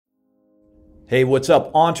Hey, what's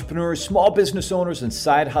up, entrepreneurs, small business owners, and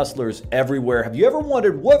side hustlers everywhere? Have you ever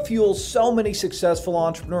wondered what fuels so many successful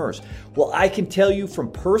entrepreneurs? Well, I can tell you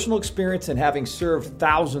from personal experience and having served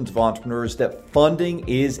thousands of entrepreneurs that funding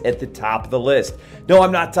is at the top of the list. No,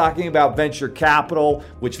 I'm not talking about venture capital,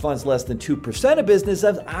 which funds less than 2% of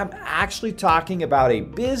businesses. I'm actually talking about a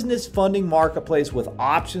business funding marketplace with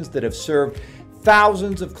options that have served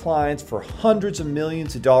thousands of clients for hundreds of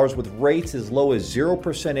millions of dollars with rates as low as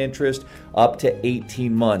 0% interest up to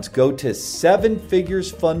 18 months. Go to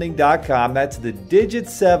sevenfiguresfunding.com. That's the digit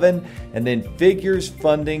 7 and then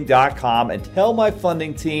figuresfunding.com and tell my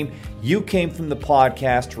funding team you came from the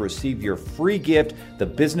podcast to receive your free gift, the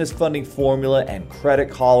business funding formula and credit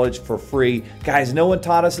college for free. Guys, no one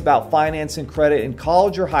taught us about finance and credit in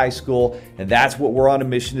college or high school, and that's what we're on a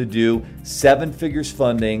mission to do.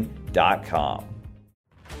 sevenfiguresfunding.com.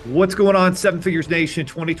 What's going on, Seven Figures Nation?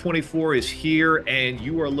 2024 is here, and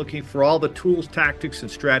you are looking for all the tools, tactics, and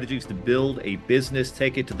strategies to build a business,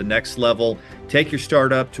 take it to the next level, take your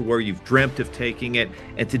startup to where you've dreamt of taking it.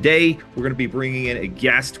 And today, we're going to be bringing in a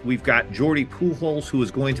guest. We've got JORDI PUJOL, who is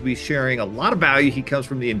going to be sharing a lot of value. He comes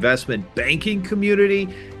from the investment banking community.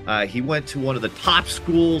 He went to one of the top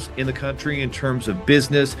schools in the country in terms of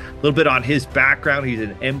business. A little bit on his background. He's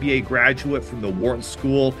an MBA graduate from the Wharton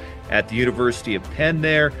School at the University of Penn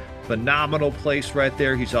there. Phenomenal place right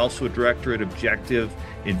there. He's also a director at Objective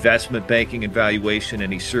Investment Banking and Valuation,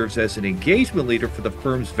 and he serves as an engagement leader for the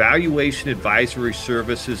firm's valuation advisory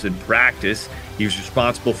services and practice. He's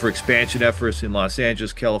responsible for expansion efforts in Los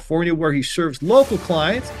Angeles, California, where he serves local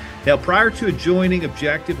clients. Now, prior to joining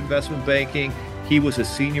Objective Investment Banking, he was a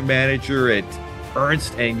senior manager at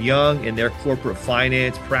Ernst & Young in their corporate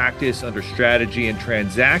finance practice under strategy and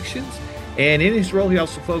transactions. And in his role, he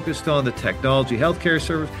also focused on the technology healthcare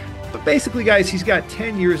service. But basically, guys, he's got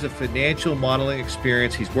 10 years of financial modeling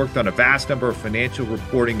experience. He's worked on a vast number of financial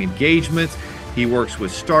reporting engagements. He works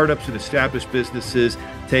with startups and established businesses,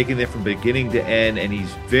 taking them from beginning to end. And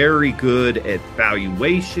he's very good at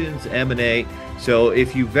valuations, M&A. So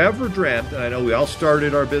if you've ever dreamt, and I know we all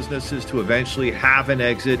started our businesses to eventually have an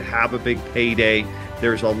exit, have a big payday,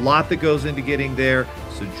 there's a lot that goes into getting there.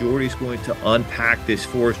 So JORDI's going to unpack this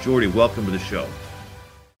for us. JORDI, welcome to the show.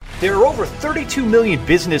 There are over 32 million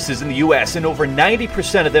businesses in the U.S., and over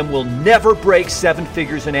 90% of them will never break 7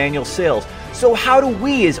 figures in annual sales. So how do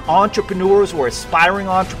we as entrepreneurs or aspiring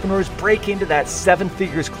entrepreneurs break into that 7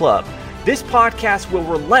 figures club? This podcast will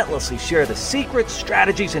relentlessly share the secrets,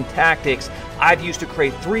 strategies, and tactics I've used to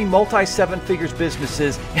create 3 multi-7 figures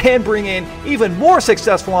businesses and bring in even more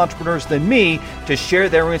successful entrepreneurs than me to share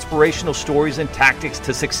their inspirational stories and tactics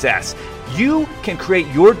to success. You can create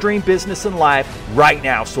your dream business and life right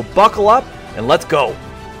now. So buckle up and let's go.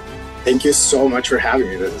 Thank you so much for having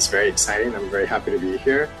me. This is very exciting. I'm very happy to be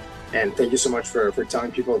here. And thank you so much for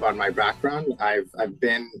telling people about my background. I've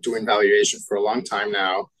been doing valuation for a long time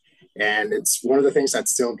now. And it's one of the things that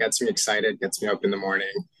still gets me excited, gets me up in the morning.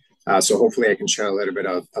 So hopefully I can share a little bit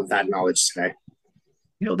of that knowledge today.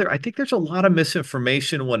 You know, I think there's a lot of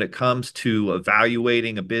misinformation when it comes to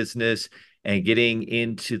evaluating a business and getting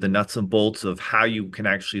into the nuts and bolts of how you can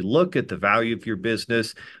actually look at the value of your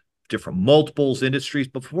business, different multiples, industries.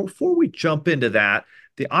 But before we jump into that,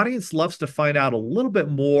 the audience loves to find out a little bit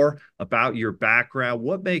more about your background,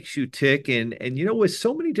 what makes you tick, and you know, with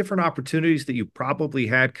so many different opportunities that you probably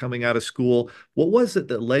had coming out of school, what was it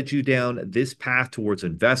that led you down this path towards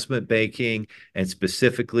investment banking and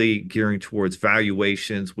specifically gearing towards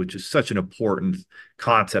valuations, which is such an important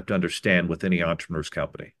concept to understand with any entrepreneur's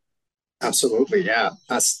company? Absolutely, yeah.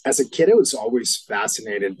 As a kid, I was always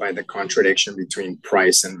fascinated by the contradiction between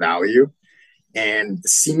price and value, and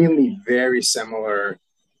seemingly very similar,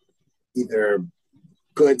 either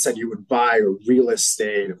goods that you would buy or real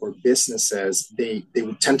estate or businesses, they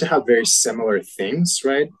would tend to have very similar things,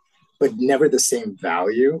 right? But never the same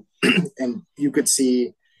value. And you could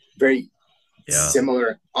see very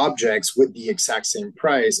similar objects with the exact same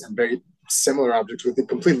price and very similar objects with a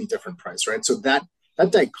completely different price, right? So that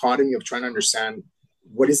dichotomy of trying to understand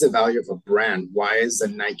what is the value of a brand? Why is the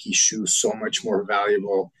Nike shoe so much more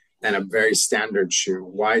valuable than a very standard shoe?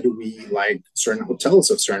 Why do we like certain hotels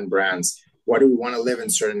of certain brands? Why do we want to live in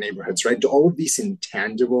certain neighborhoods, right? All of these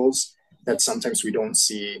intangibles that sometimes we don't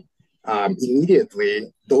see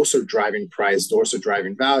immediately, those are driving price, those are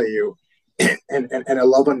driving value. And I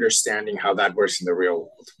love understanding how that works in the real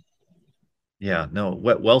world. Yeah, no,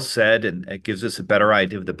 well said. And it gives us a better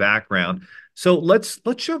idea of the background. So let's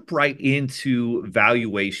jump right into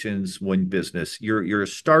valuations when business. You're a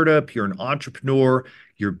startup, you're an entrepreneur,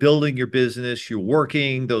 you're building your business, you're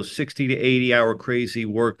working those 60 to 80-hour crazy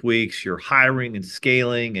work weeks, you're hiring and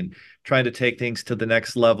scaling and trying to take things to the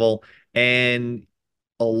next level. And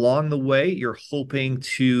along the way, you're hoping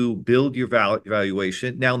to build your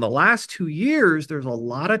valuation. Now, in the last 2 years, there's a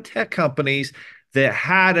lot of tech companies that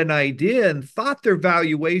had an idea and thought their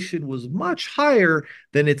valuation was much higher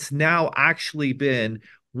than it's now actually been.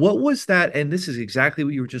 What was that? And this is exactly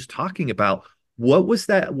what you were just talking about. What was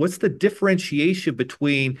that? What's the differentiation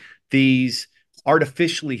between these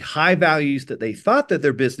artificially high values that they thought that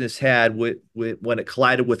their business had when it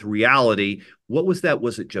collided with reality? What was that?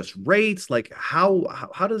 Was it just rates? Like how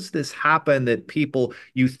does this happen that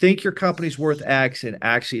you think your company's worth X and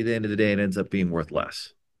actually at the end of the day it ends up being worth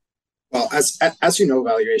less? Well, as you know,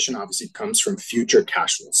 valuation obviously comes from future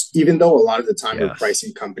cash flows. Even though a lot of the time we're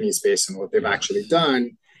pricing companies based on what they've actually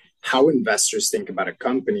done, how investors think about a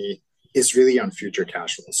company is really on future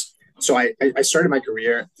cash flows. So I started my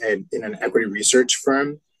career in an equity research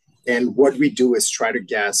firm. And what we do is try to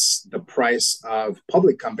guess the price of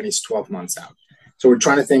public companies 12 months out. So we're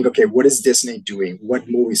trying to think, okay, what is Disney doing? What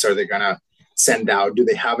movies are they going to send out? Do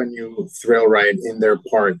they have a new thrill ride in their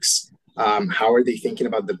parks? How are they thinking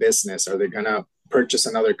about the business? Are they going to purchase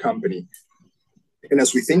another company? And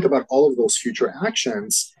as we think about all of those future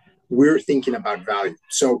actions, we're thinking about value.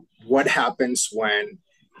 So what happens when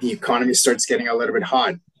the economy starts getting a little bit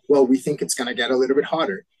hot? Well, we think it's going to get a little bit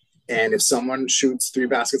hotter. And if someone shoots 3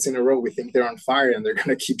 baskets in a row, we think they're on fire and they're going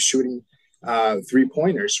to keep shooting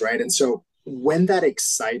 3-pointers, right? And so when that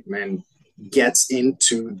excitement gets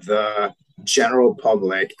into the general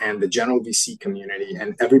public and the general VC community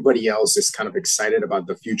and everybody else is kind of excited about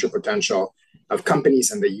the future potential of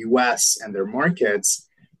companies in the US and their markets,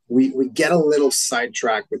 we get a little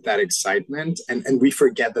sidetracked with that excitement and we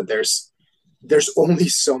forget that there's only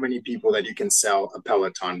so many people that you can sell a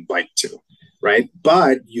Peloton bike to, right?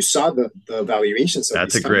 But you saw the valuations of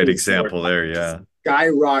that's a great example there, yeah.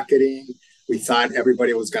 Skyrocketing. We thought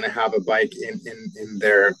everybody was going to have a bike in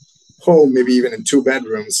their home, maybe even in 2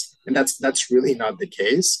 bedrooms. And that's really not the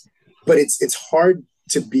case. But it's hard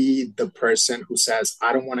to be the person who says,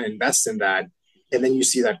 I don't want to invest in that. And then you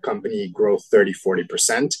see that company grow 30,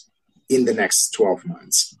 40% in the next 12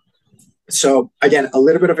 months. So again, a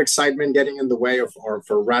little bit of excitement getting in the way of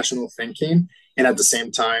for rational thinking. And at the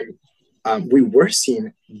same time, we were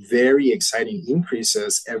seeing very exciting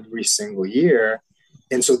increases every single year.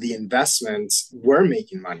 And so the investments were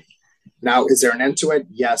making money. Now, is there an end to it?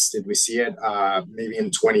 Yes. Did we see it maybe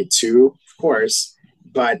in 22? Of course.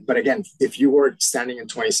 But again, if you were standing in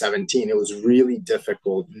 2017, it was really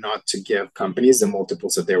difficult not to give companies the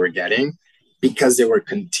multiples that they were getting because they were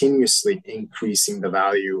continuously increasing the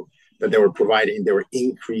value that they were providing. They were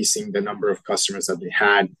increasing the number of customers that they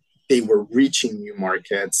had. They were reaching new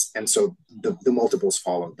markets. And so the multiples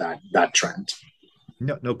followed that trend.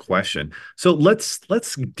 No question. So let's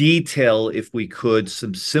detail, if we could,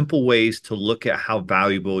 some simple ways to look at how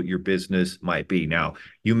valuable your business might be. Now,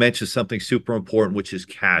 you mentioned something super important, which is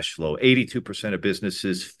cash flow. 82% of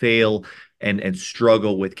businesses fail and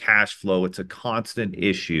struggle with cash flow. It's a constant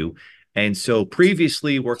issue. And so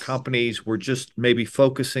previously, where companies were just maybe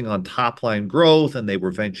focusing on top line growth and they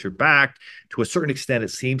were venture backed, to a certain extent, it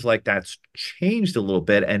seems like that's changed a little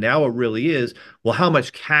bit. And now it really is, well, how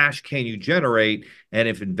much cash can you generate? And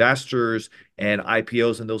if investors and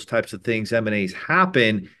IPOs and those types of things, M&As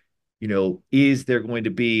happen, is there going to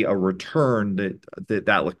be a return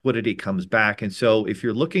that liquidity comes back? And so if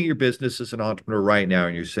you're looking at your business as an entrepreneur right now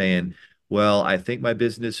and you're saying, well, I think my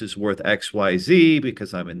business is worth XYZ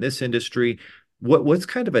because I'm in this industry, what's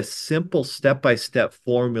kind of a simple step-by-step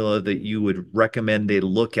formula that you would recommend they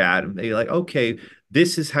look at and be like, okay,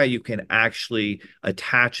 this is how you can actually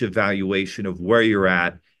attach a valuation of where you're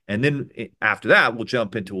at. And then after that, we'll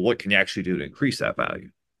jump into what can you actually do to increase that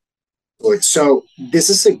value. So this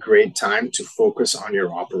is a great time to focus on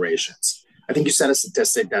your operations. I think you said a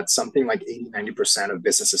statistic that something like 80-90% of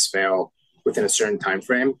businesses fail within a certain time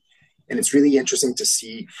frame. And it's really interesting to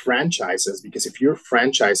see franchises, because if you're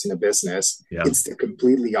franchising a business, it's the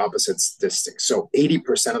completely opposite statistic. So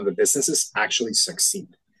 80% of the businesses actually succeed.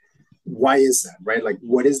 Why is that, right? Like,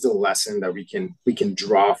 what is the lesson that we can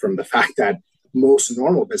draw from the fact that most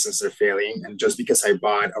normal businesses are failing? And just because I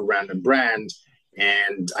bought a random brand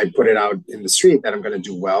and I put it out in the street that I'm going to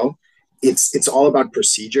do well, it's all about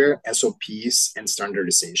procedure, SOPs, and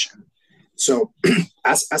standardization. So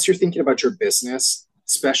as you're thinking about your business,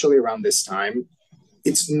 especially around this time,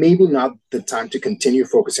 it's maybe not the time to continue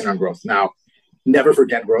focusing on growth. Now, never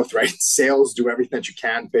forget growth, right? Sales, do everything that you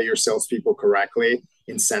can, pay your salespeople correctly,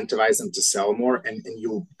 incentivize them to sell more, and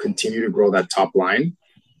you'll continue to grow that top line.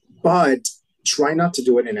 But try not to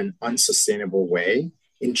do it in an unsustainable way,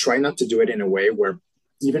 and try not to do it in a way where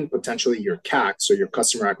even potentially your CAC, so your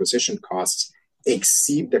customer acquisition costs,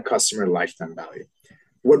 exceed the customer lifetime value.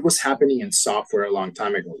 What was happening in software a long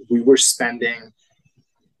time ago? We were spending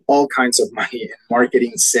all kinds of money in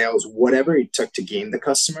marketing, sales, whatever it took to gain the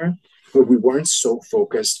customer, but we weren't so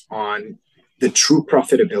focused on the true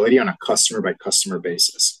profitability on a customer by customer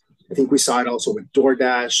basis. I think we saw it also with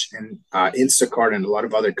DoorDash and Instacart and a lot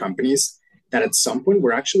of other companies that at some point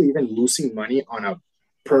we're actually even losing money on a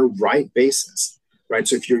per ride basis, right?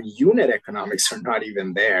 So if your unit economics are not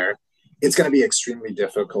even there, it's going to be extremely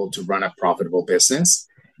difficult to run a profitable business.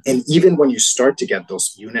 And even when you start to get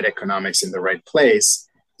those unit economics in the right place,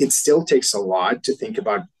 it still takes a lot to think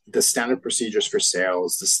about the standard procedures for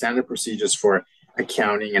sales, the standard procedures for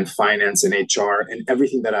accounting and finance and HR and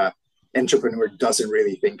everything that a entrepreneur doesn't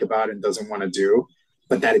really think about and doesn't want to do,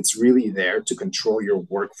 but that it's really there to control your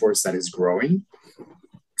workforce that is growing.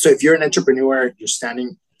 So if you're an entrepreneur, you're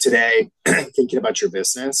standing today thinking about your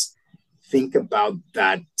business, think about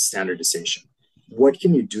that standardization. What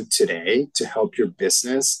can you do today to help your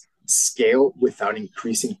business scale without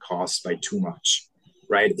increasing costs by too much,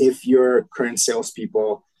 right? If your current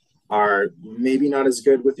salespeople are maybe not as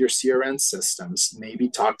good with your CRM systems, maybe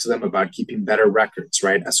talk to them about keeping better records,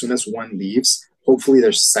 right? As soon as one leaves, hopefully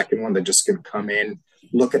there's a second one that just can come in,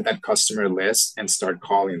 look at that customer list and start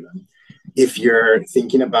calling them. If you're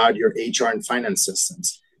thinking about your HR and finance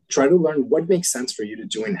systems, try to learn what makes sense for you to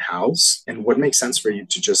do in-house and what makes sense for you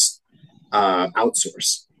to just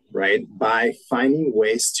outsource, right? By finding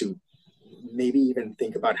ways to maybe even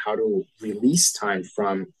think about how to release time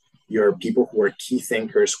from your people who are key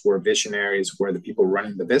thinkers, who are visionaries, who are the people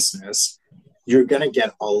running the business, you're going to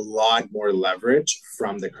get a lot more leverage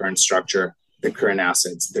from the current structure, the current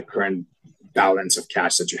assets, the current balance of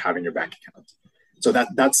cash that you have in your bank account. So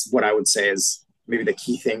that's what I would say is maybe the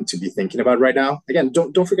key thing to be thinking about right now. Again,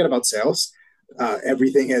 don't forget about sales.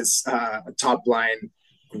 Everything is top line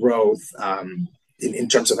growth in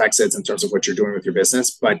terms of exits, in terms of what you're doing with your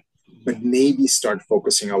business, but maybe start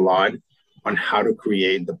focusing a lot on how to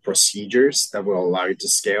create the procedures that will allow you to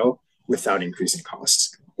scale without increasing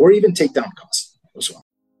costs or even take down costs as well.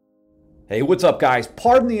 Hey, what's up, guys?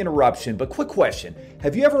 Pardon the interruption, but quick question.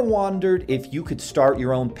 Have you ever wondered if you could start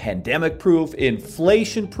your own pandemic-proof,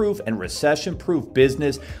 inflation-proof, and recession-proof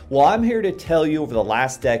business? Well, I'm here to tell you over the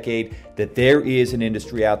last decade that there is an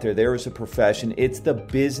industry out there, there is a profession. It's the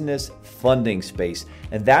business funding space.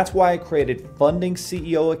 And that's why I created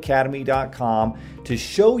FundingCEOAcademy.com to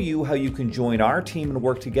show you how you can join our team and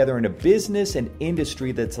work together in a business and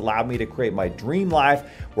industry that's allowed me to create my dream life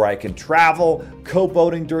where I can travel,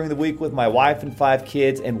 co-boating during the week with my wife and 5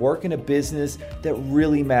 kids, and work in a business that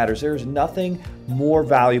really matters. There's nothing more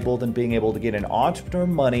valuable than being able to get an entrepreneur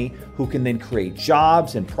money who can then create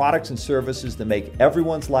jobs and products and services that make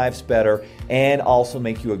everyone's lives better and also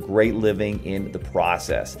make you a great living in the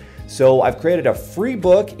process. So I've created a free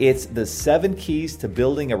book. It's the 7 Keys to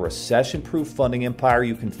Building a Recession-Proof Funding Empire.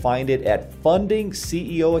 You can find it at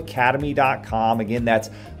FundingCEOAcademy.com. Again, that's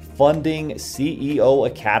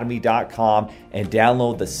FundingCEOAcademy.com, and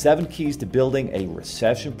download the 7 Keys to Building a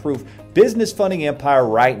Recession-Proof Business Funding Empire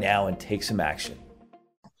right now and take some action.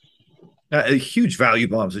 A huge value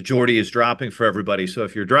bombs that JORDI is dropping for everybody. So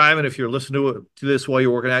if you're driving, if you're listening to this while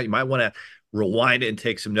you're working out, you might want to rewind it and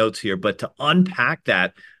take some notes here. But to unpack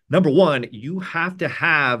that, number one, you have to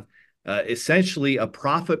have essentially a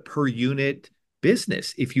profit per unit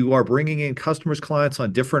business. If you are bringing in customers, clients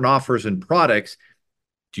on different offers and products,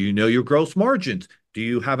 do you know your gross margins? Do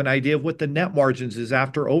you have an idea of what the net margins is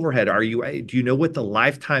after overhead? Do you know what the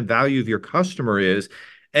lifetime value of your customer is?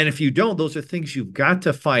 And if you don't, those are things you've got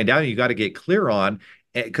to find out and you got to get clear on.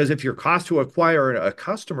 Because if your cost to acquire a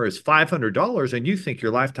customer is $500 and you think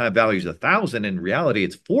your lifetime value is $1,000, in reality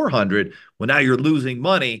it's $400, well, now you're losing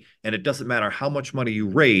money, and it doesn't matter how much money you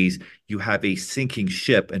raise, you have a sinking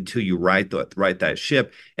ship until you right that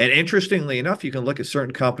ship. And interestingly enough, you can look at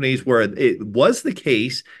certain companies where it was the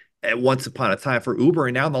case at once upon a time for Uber,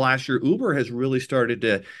 and now in the last year, Uber has really started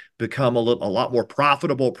to become a lot more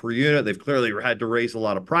profitable per unit. They've clearly had to raise a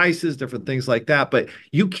lot of prices, different things like that, but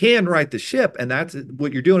you can right the ship, and that's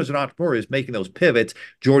what you're doing as an entrepreneur, is making those pivots.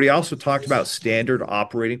 JORDI also talked about standard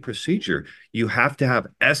operating procedure. You have to have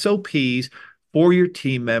SOPs for your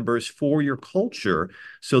team members, for your culture,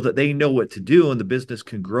 so that they know what to do and the business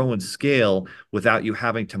can grow and scale without you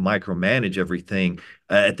having to micromanage everything.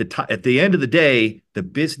 At the end of the day, the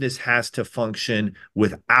business has to function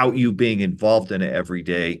without you being involved in it every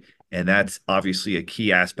day. And that's obviously a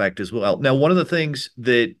key aspect as well. Now, one of the things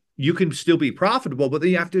that you can still be profitable, but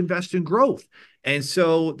then you have to invest in growth. And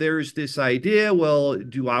so there's this idea, well,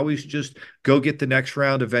 do I always just go get the next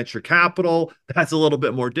round of venture capital? That's a little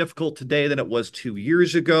bit more difficult today than it was 2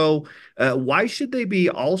 years ago. Why should they be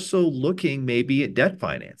also looking maybe at debt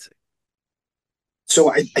financing?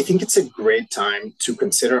 So I think it's a great time to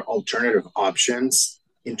consider alternative options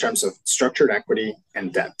in terms of structured equity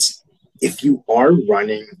and debt. If you are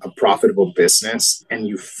running a profitable business and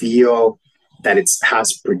you feel that it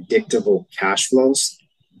has predictable cash flows,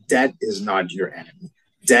 debt is not your enemy.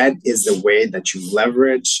 Debt is the way that you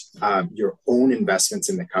leverage your own investments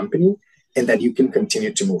in the company and that you can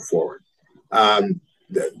continue to move forward.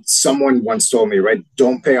 Someone once told me, right,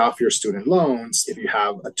 don't pay off your student loans if you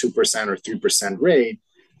have a 2% or 3% rate,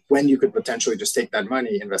 when you could potentially just take that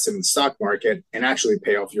money, invest it in the stock market, and actually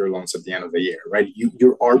pay off your loans at the end of the year, right?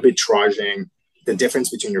 You're arbitraging the difference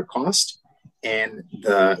between your cost and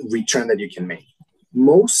the return that you can make.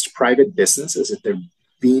 Most private businesses, if they're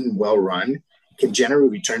being well run, can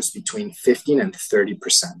generate returns between 15 and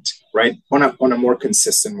 30%, right? On a more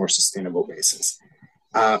consistent, more sustainable basis.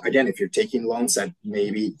 Again, if you're taking loans at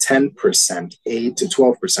maybe 10%, 8 to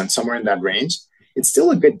 12%, somewhere in that range, it's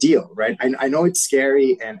still a good deal, right? I know it's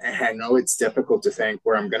scary and I know it's difficult to think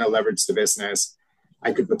where I'm going to leverage the business.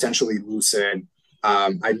 I could potentially lose it.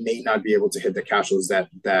 I may not be able to hit the cash flows that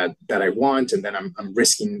I want, and then I'm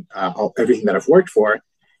risking everything that I've worked for.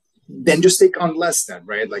 Then just take on less debt,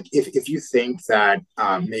 right? Like if you think that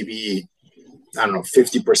maybe, I don't know,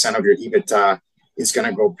 50% of your EBITDA is going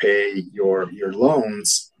to go pay your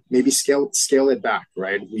loans, maybe scale it back,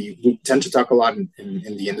 right? We tend to talk a lot in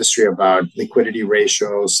the industry about liquidity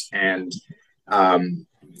ratios and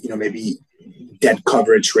maybe debt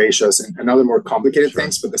coverage ratios and other more complicated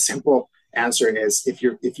things. But the simple answer is if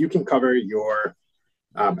you can cover your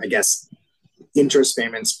interest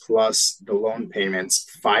payments plus the loan payments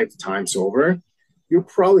 5 times over, you're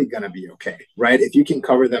probably going to be okay, right? If you can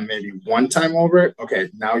cover them maybe 1 time over, okay,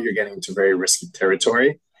 now you're getting into very risky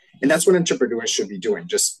territory. And that's what entrepreneurs should be doing,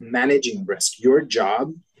 just managing risk. Your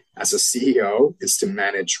job as a CEO is to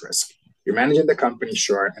manage risk. You're managing the company,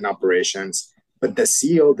 sure, and operations, but the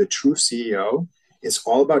CEO, the true CEO, is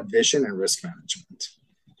all about vision and risk management.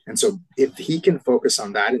 And so if he can focus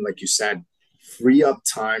on that, and like you said, free up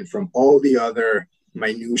time from all the other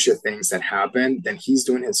minutia things that happen, then he's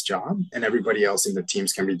doing his job and everybody else in the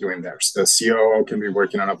teams can be doing theirs. The COO can be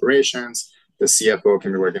working on operations, the CFO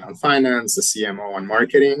can be working on finance, the CMO on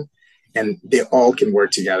marketing, and they all can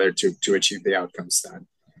work together to achieve the outcomes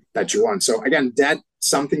that you want. So again, debt,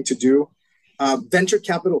 something to do. Venture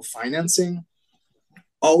capital financing,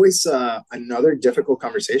 always another difficult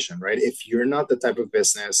conversation, right? If you're not the type of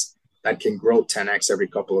business that can grow 10x every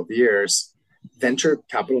couple of years, venture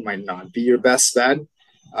capital might not be your best bet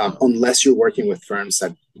unless you're working with firms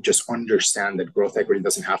that just understand that growth equity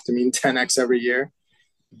doesn't have to mean 10x every year.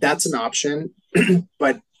 That's an option,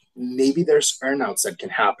 but maybe there's earnouts that can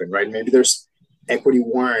happen, right? Maybe there's equity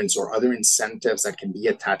warrants or other incentives that can be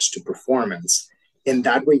attached to performance. And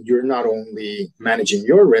that way, you're not only managing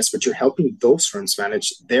your risk, but you're helping those firms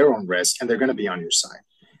manage their own risk, and they're going to be on your side.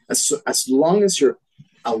 As long as you're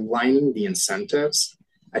aligning the incentives,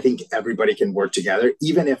 I think everybody can work together,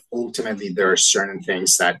 even if ultimately there are certain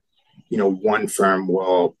things that, one firm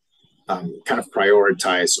will kind of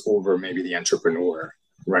prioritize over maybe the entrepreneur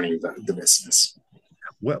running the business.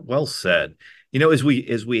 Well said. As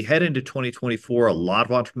we head into 2024, a lot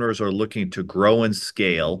of entrepreneurs are looking to grow and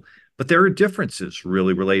scale, but there are differences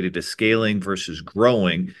really related to scaling versus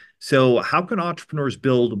growing. So how can entrepreneurs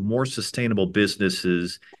build more sustainable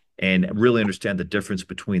businesses and really understand the difference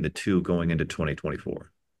between the two going into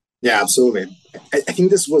 2024? Yeah, absolutely. I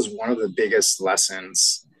think this was one of the biggest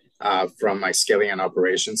lessons from my scaling and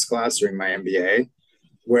operations class during my MBA,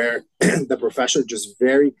 where the professor just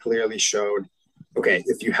very clearly showed, okay,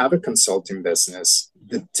 if you have a consulting business,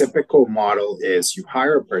 the typical model is you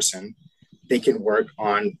hire a person, they can work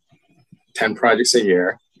on 10 projects a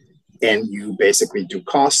year, and you basically do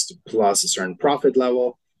cost plus a certain profit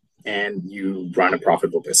level, and you run a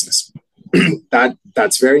profitable business.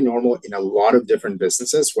 That's very normal in a lot of different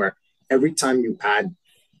businesses where every time you add,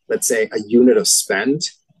 let's say, a unit of spend,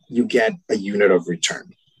 you get a unit of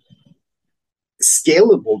return.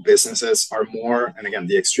 Scalable businesses are more, and again,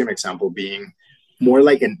 the extreme example being more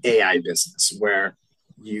like an AI business where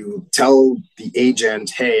you tell the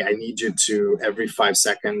agent, hey, I need you to every 5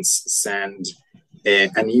 seconds send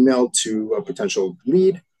an email to a potential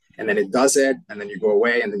lead. And then it does it, and then you go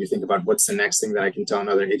away, and then you think about what's the next thing that I can tell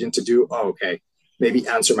another agent to do. Oh, okay, maybe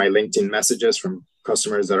answer my LinkedIn messages from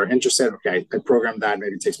customers that are interested. Okay, I programmed that.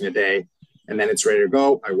 Maybe it takes me a day. and then it's ready to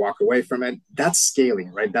go. I walk away from it. That's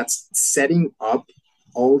scaling, right? That's setting up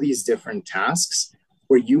all these different tasks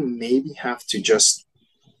where you maybe have to just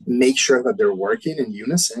make sure that they're working in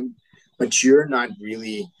unison, but you're not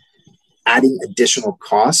really adding additional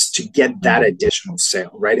costs to get that additional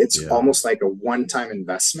sale, right? It's almost like a one-time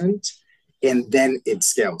investment and then it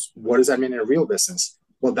scales. What does that mean in a real business?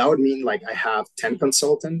 Well, that would mean like I have 10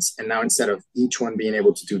 consultants, and now instead of each one being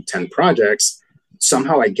able to do 10 projects,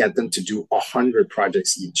 somehow I get them to do 100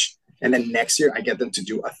 projects each. And then next year I get them to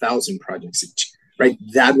do 1,000 projects each, right?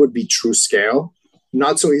 That would be true scale.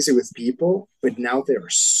 Not so easy with people, but now there are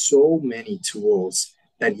so many tools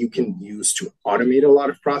that you can use to automate a lot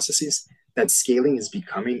of processes that scaling is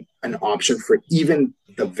becoming an option for even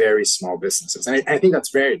the very small businesses. And I think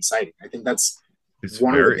that's very exciting. I think it's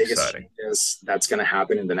one of the biggest changes that's going to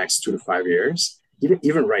happen in the next 2 to 5 years.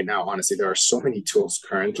 Even right now, honestly, there are so many tools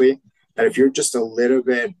currently that if you're just a little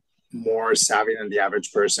bit more savvy than the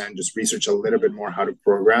average person, just research a little bit more how to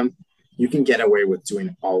program, you can get away with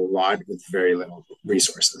doing a lot with very little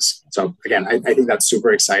resources. So again, I think that's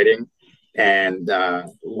super exciting, and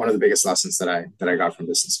one of the biggest lessons that I got from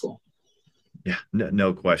business school. Yeah,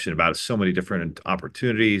 no question about it. So many different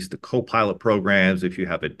opportunities, the co-pilot programs. If you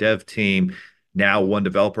have a dev team, now one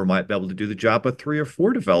developer might be able to do the job of 3 or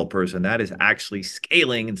 4 developers, and that is actually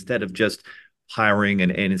scaling instead of just hiring.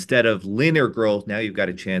 And instead of linear growth, now you've got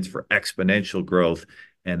a chance for exponential growth.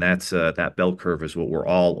 And that's that bell curve is what we're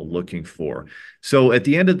all looking for. So at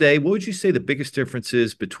the end of the day, what would you say the biggest difference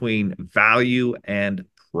is between value and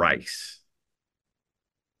price?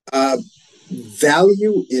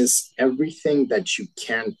 Value is everything that you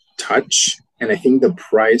can't touch. And I think the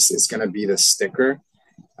price is going to be the sticker.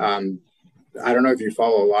 I don't know if you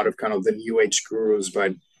follow a lot of kind of the new age gurus,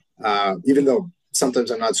 but even though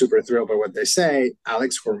sometimes I'm not super thrilled by what they say,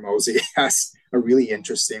 Alex Hormozy has a really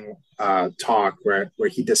interesting talk where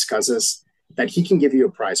he discusses that he can give you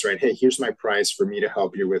a price, right? Hey, here's my price for me to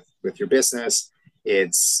help you with your business.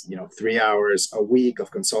 It's 3 hours a week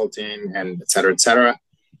of consulting and et cetera, et cetera.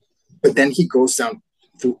 But then he goes down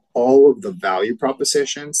through all of the value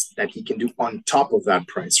propositions that he can do on top of that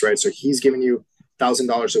price, right? So he's giving you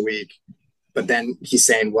 $1,000 a week, but then he's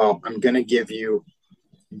saying, well, I'm going to give you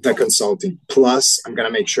the consulting. Plus, I'm going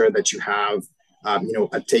to make sure that you have,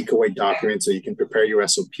 a takeaway document so you can prepare your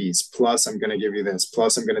SOPs. Plus, I'm going to give you this.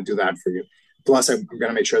 Plus, I'm going to do that for you. Plus, I'm going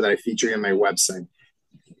to make sure that I feature you on my website.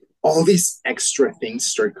 All these extra things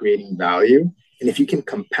start creating value. And if you can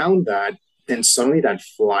compound that, then suddenly that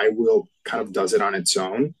flywheel kind of does it on its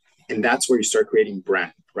own. And that's where you start creating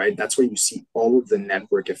brand, right? That's where you see all of the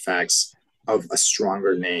network effects of a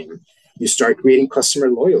stronger name. You start creating customer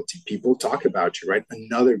loyalty. People talk about you, right?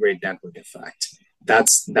 Another great network effect.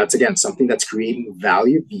 That's again, something that's creating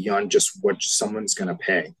value beyond just what someone's going to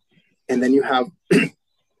pay. And then you have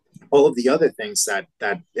all of the other things that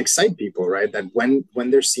excite people, right? That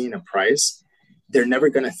when they're seeing a price, they're never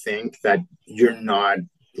going to think that you're not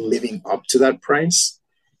living up to that price,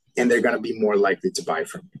 and they're going to be more likely to buy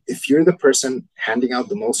from you. If you're the person handing out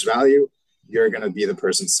the most value, you're going to be the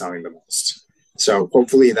person selling the most. So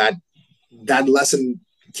hopefully that lesson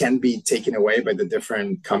can be taken away by the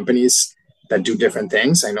different companies that do different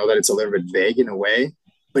things. I know that it's a little bit vague in a way,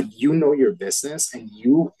 but you know your business, and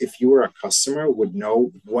you, if you were a customer, would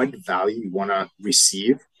know what value you want to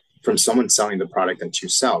receive from someone selling the product that you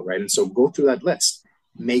sell, right? And so go through that list.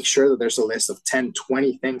 Make sure that there's a list of 10,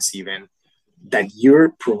 20 things even that you're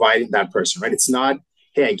providing that person, right? It's not,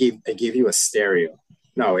 hey, I gave you a stereo.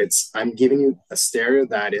 No, it's I'm giving you a stereo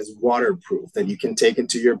that is waterproof, that you can take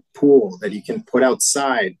into your pool, that you can put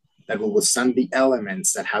outside, that will withstand the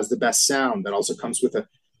elements, that has the best sound, that also comes with a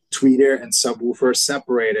tweeter and subwoofer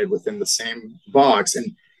separated within the same box.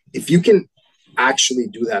 And if you can actually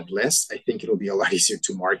do that list, I think it'll be a lot easier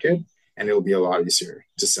to market, and it'll be a lot easier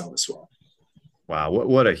to sell as well. Wow,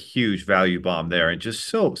 what a huge value bomb there, and just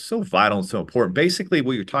so vital and so important. Basically,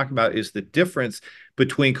 what you're talking about is the difference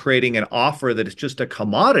between creating an offer that is just a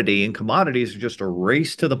commodity, and commodities are just a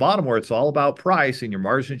race to the bottom where it's all about price and your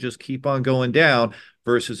margins just keep on going down,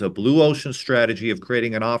 versus a blue ocean strategy of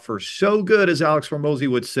creating an offer so good, as Alex Hormozy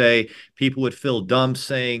would say, people would feel dumb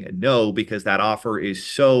saying no because that offer is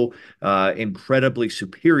so incredibly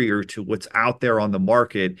superior to what's out there on the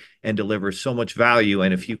market and delivers so much value.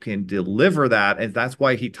 And if you can deliver that, and that's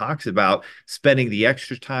why he talks about spending the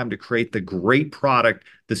extra time to create the great product,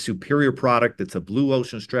 the superior product that's a blue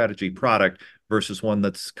ocean strategy product, versus one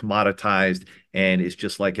that's commoditized and is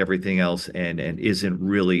just like everything else and isn't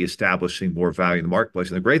really establishing more value in the marketplace.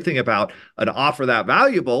 And the great thing about an offer that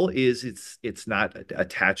valuable is it's not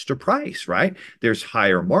attached to price, right? There's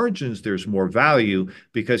higher margins, there's more value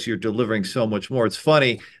because you're delivering so much more. It's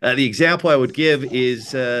funny. The example I would give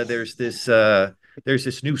is there's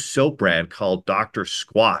this new soap brand called Dr.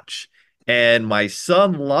 Squatch. And my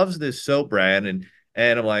son loves this soap brand.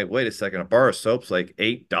 And I'm like, wait a second, a bar of soap's like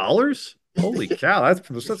 $8? Holy cow,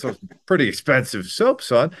 that's a pretty expensive soap,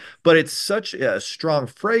 son. But it's such a strong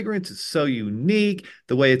fragrance. It's so unique,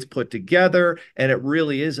 the way it's put together, and it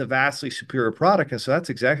really is a vastly superior product. And so that's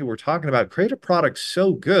exactly what we're talking about. Create a product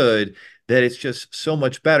so good that it's just so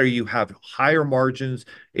much better. You have higher margins.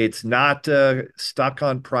 It's not stuck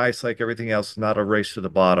on price like everything else, not a race to the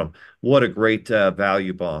bottom. What a great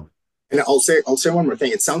value bomb. And I'll say one more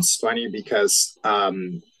thing. It sounds funny because I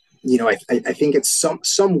think it's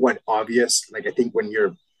somewhat obvious. Like I think when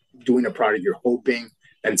you're doing a product, you're hoping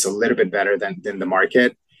that it's a little bit better than the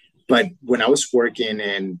market. But when I was working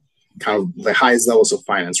in kind of the highest levels of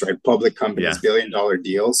finance, right, public companies, billion-dollar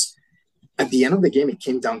deals, at the end of the game, it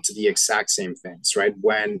came down to the exact same things, right?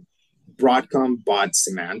 When Broadcom bought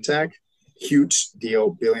Symantec, huge deal,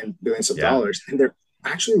 billions of dollars, and they're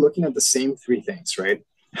actually looking at the same three things, right?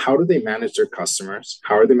 How do they manage their customers?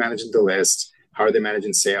 How are they managing the list? How are they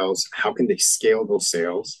managing sales? How can they scale those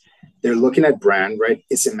sales? They're looking at brand, right?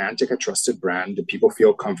 Is Symantec a trusted brand? Do people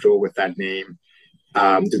feel comfortable with that name?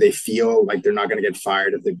 Do they feel like they're not going to get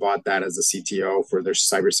fired if they bought that as a CTO for their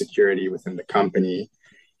cybersecurity within the company?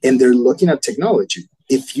 And they're looking at technology.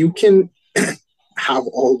 If you can have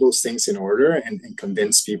all those things in order and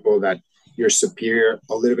convince people that you're superior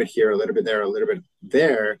a little bit here, a little bit there, a little bit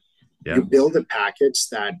there, you build a package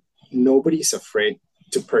that nobody's afraid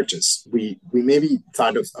to purchase. We maybe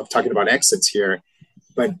thought of talking about exits here,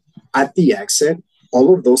 but at the exit,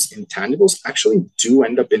 all of those intangibles actually do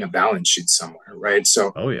end up in a balance sheet somewhere, right? So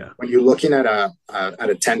when you're looking at a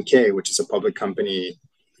 10K, which is a public company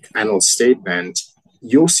annual statement,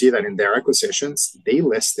 you'll see that in their acquisitions, they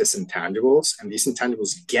list these intangibles, and these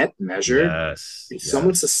intangibles get measured.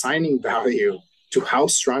 Someone's assigning value to how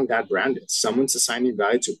strong that brand is. Someone's assigning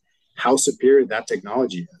value to how superior that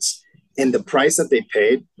technology is. And the price that they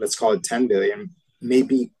paid, let's call it 10 billion,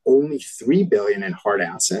 maybe only 3 billion in hard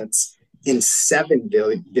assets and $7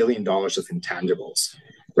 billion of intangibles,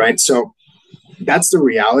 right? So that's the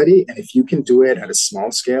reality. And if you can do it at a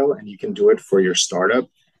small scale and you can do it for your startup,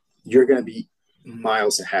 you're going to be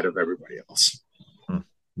miles ahead of everybody else.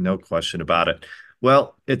 No question about it.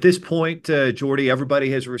 Well, at this point, Jordi,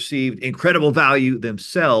 everybody has received incredible value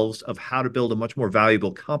themselves of how to build a much more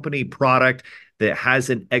valuable company product that has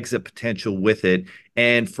an exit potential with it.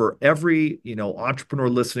 And for every, entrepreneur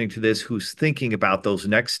listening to this who's thinking about those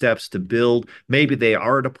next steps to build, maybe they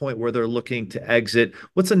are at a point where they're looking to exit.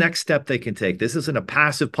 What's the next step they can take? This isn't a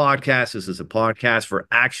passive podcast. This is a podcast for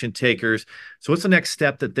action takers. So what's the next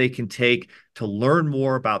step that they can take to learn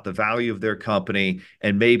more about the value of their company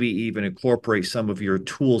and maybe even incorporate some of your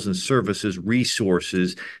tools and services,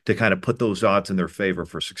 resources to kind of put those odds in their favor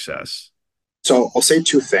for success? So I'll say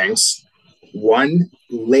two things. One,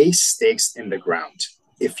 lay stakes in the ground.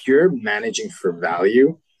 If you're managing for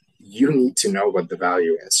value, you need to know what the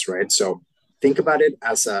value is, right? So think about it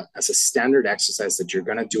as a standard exercise that you're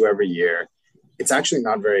going to do every year. It's actually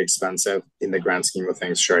not very expensive in the grand scheme of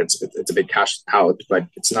things. Sure, it's a big cash out, but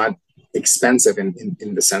it's not expensive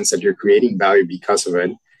in the sense that you're creating value because of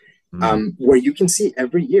it. Where you can see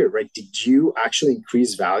every year, right? Did you actually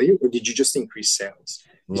increase value or did you just increase sales?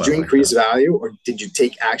 Did you increase value or did you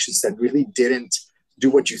take actions that really didn't do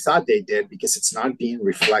what you thought they did because it's not being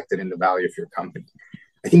reflected in the value of your company?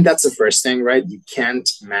 I think that's the first thing, right? You can't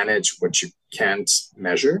manage what you can't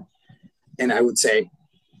measure. And I would say,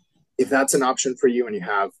 if that's an option for you and you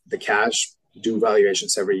have the cash, do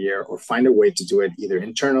valuations every year or find a way to do it either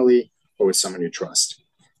internally or with someone you trust.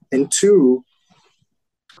 And two,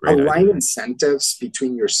 align incentives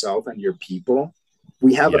between yourself and your people.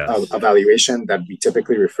 We have a valuation that we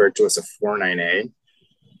typically refer to as a 49A.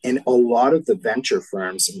 And a lot of the venture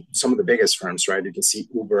firms, and some of the biggest firms, right? You can see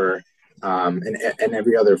Uber and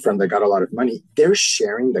every other firm that got a lot of money, they're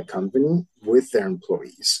sharing the company with their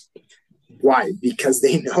employees. Why? Because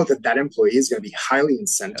they know that employee is going to be highly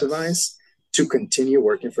incentivized to continue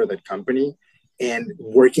working for that company and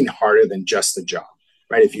working harder than just a job,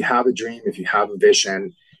 right? If you have a dream, if you have a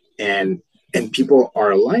vision, and people are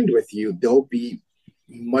aligned with you, they'll be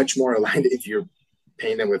much more aligned if you're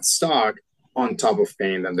paying them with stock on top of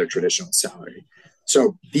paying them their traditional salary.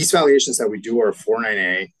 So these valuations that we do are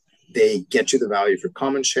 49A. They get you the value for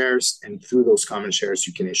common shares, and through those common shares,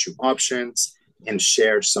 you can issue options. and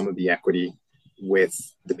share some of the equity with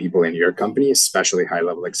the people in your company, especially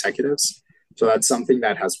high-level executives. So that's something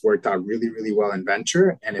that has worked out really, really well in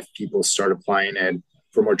venture. And if people start applying it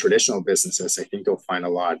for more traditional businesses, I think they'll find a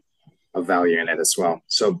lot of value in it as well.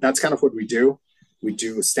 So that's kind of what we do. We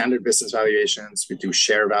do standard business valuations, we do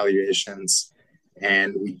share valuations,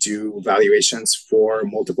 and we do valuations for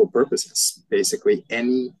multiple purposes. Basically,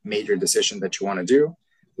 any major decision that you want to do,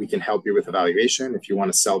 we can help you with a valuation. If you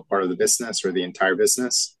want to sell part of the business or the entire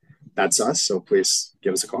business, that's us. So please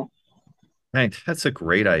give us a call. Right, that's a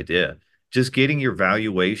great idea. Just getting your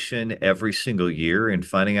valuation every single year and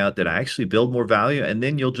finding out that I actually build more value, and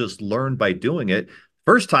then you'll just learn by doing it.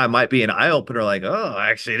 First time might be an eye-opener, like, oh, I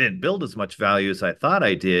actually didn't build as much value as I thought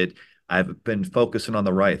I did. I've been focusing on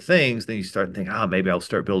the right things. Then you start thinking, oh, maybe I'll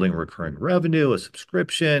start building recurring revenue, a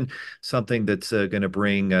subscription, something that's going to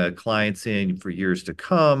bring clients in for years to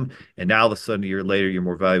come. And now all of a sudden, a year later, you're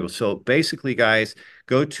more valuable. So basically, guys,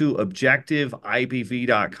 go to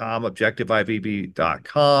objectiveibv.com,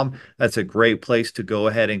 objectiveibv.com. That's a great place to go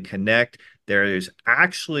ahead and connect. There is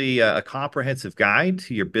actually a comprehensive guide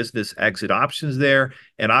to your business exit options there.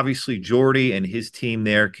 And obviously, Jordi and his team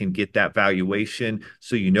there can get that valuation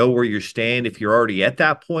so you know where you're staying. If you're already at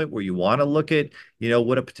that point where you want to look at,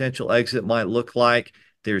 what a potential exit might look like,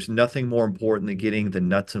 there's nothing more important than getting the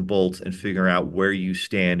nuts and bolts and figuring out where you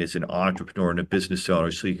stand as an entrepreneur and a business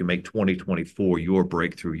owner so you can make 2024 your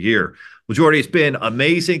breakthrough year. Well, Jordi, it's been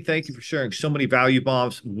amazing. Thank you for sharing so many value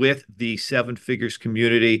bombs with the Seven Figures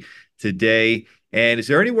community today. And is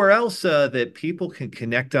there anywhere else that people can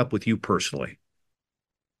connect up with you personally?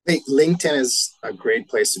 Hey, LinkedIn is a great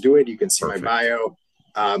place to do it. You can see Perfect. my bio,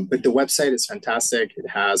 but the website is fantastic. It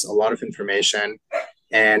has a lot of information.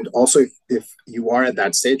 And also, if you are at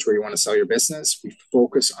that stage where you want to sell your business, we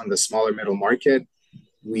focus on the smaller middle market.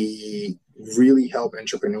 We really help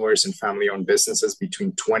entrepreneurs and family-owned businesses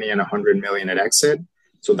between 20 and 100 million at exit.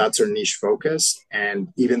 So that's our niche focus. And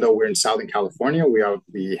even though we're in Southern California, we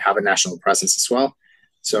have a national presence as well.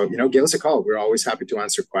 So, give us a call. We're always happy to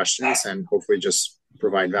answer questions and hopefully just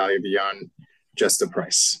provide value beyond just the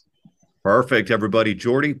price. Perfect, everybody.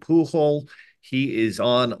 Jordi Pujol. He is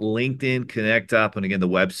on LinkedIn. Connect up. And again, the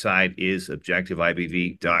website is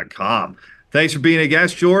objectiveibv.com. Thanks for being a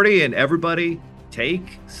guest, Jordi. And everybody,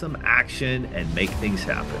 take some action and make things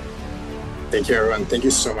happen. Thank you, everyone. Thank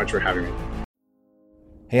you so much for having me.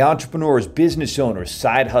 Hey, entrepreneurs, business owners,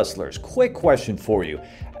 side hustlers, quick question for you.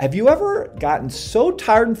 Have you ever gotten so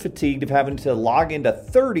tired and fatigued of having to log into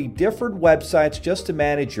 30 different websites just to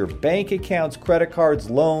manage your bank accounts, credit cards,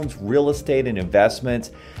 loans, real estate, and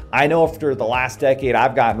investments? I know after the last decade,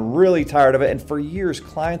 I've gotten really tired of it. And for years,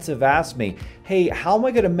 clients have asked me, hey, how am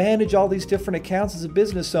I going to manage all these different accounts as a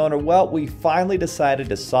business owner? Well, we finally decided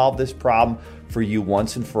to solve this problem for you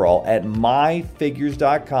once and for all at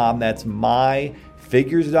myfigures.com. That's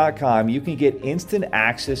myfigures.com. You can get instant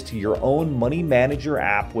access to your own money manager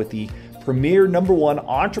app with the premier #1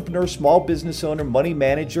 entrepreneur small business owner money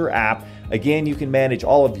manager app. Again, you can manage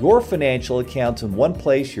all of your financial accounts in one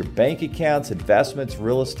place, your bank accounts, investments,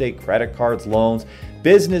 real estate, credit cards, loans,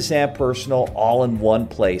 business and personal, all in one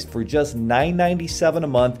place. For just $9.97 a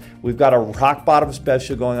month, we've got a rock bottom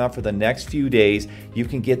special going on for the next few days. You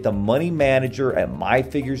can get the money manager at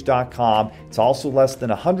myfigures.com. It's also less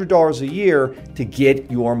than $100 a year to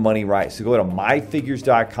get your money right. So go to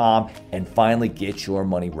myfigures.com and finally get your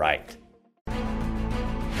money right.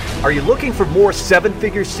 Are you looking for more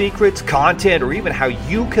seven-figure secrets, content, or even how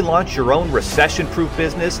you can launch your own recession-proof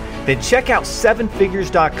business? Then check out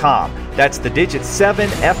sevenfigures.com. That's the digit 7,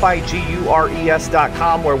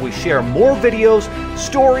 FIGURES.com, where we share more videos,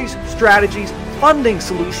 stories, strategies, funding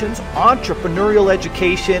solutions, entrepreneurial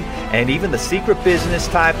education, and even the secret business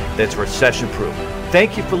type that's recession-proof.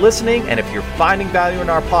 Thank you for listening, and if you're finding value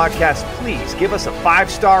in our podcast, please give us a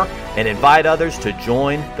 5-star and invite others to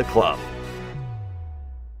join the club.